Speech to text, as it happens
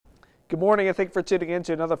Good morning and thank you for tuning in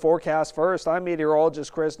to another forecast. First, I'm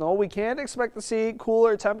meteorologist Chris Knoll. We can expect to see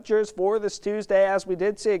cooler temperatures for this Tuesday, as we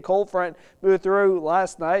did see a cold front move through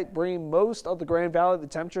last night, bringing most of the Grand Valley. The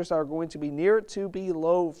temperatures are going to be near to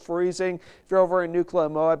below freezing. If you're over in Nucla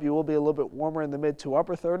and Moab, you will be a little bit warmer in the mid to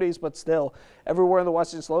upper 30s, but still, everywhere in the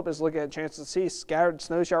western slope is looking at a chance to see scattered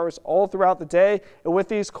snow showers all throughout the day. And with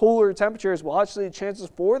these cooler temperatures, we'll actually see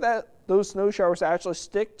chances for those snow showers actually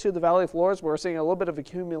stick to the valley floors. We're seeing a little bit of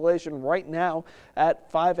accumulation right now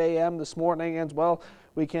at 5 a.m. this morning as well.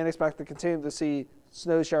 We can expect to continue to see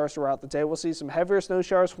snow showers throughout the day. We'll see some heavier snow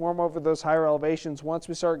showers form over those higher elevations once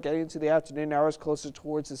we start getting into the afternoon hours closer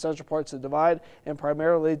towards the central parts of the divide and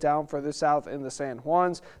primarily down further south in the San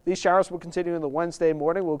Juans. These showers will continue in the Wednesday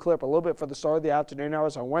morning. We'll clear up a little bit for the start of the afternoon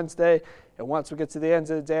hours on Wednesday. And once we get to the end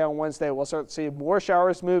of the day on Wednesday, we'll start to see more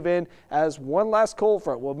showers move in as one last cold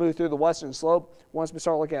front will move through the western slope once we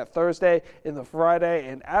start looking at Thursday into Friday.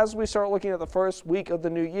 And as we start looking at the first week of the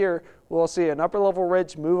new year, we'll see an upper level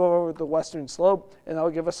ridge move over the western slope, and that will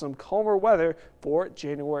give us some calmer weather for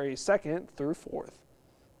January 2nd through 4th.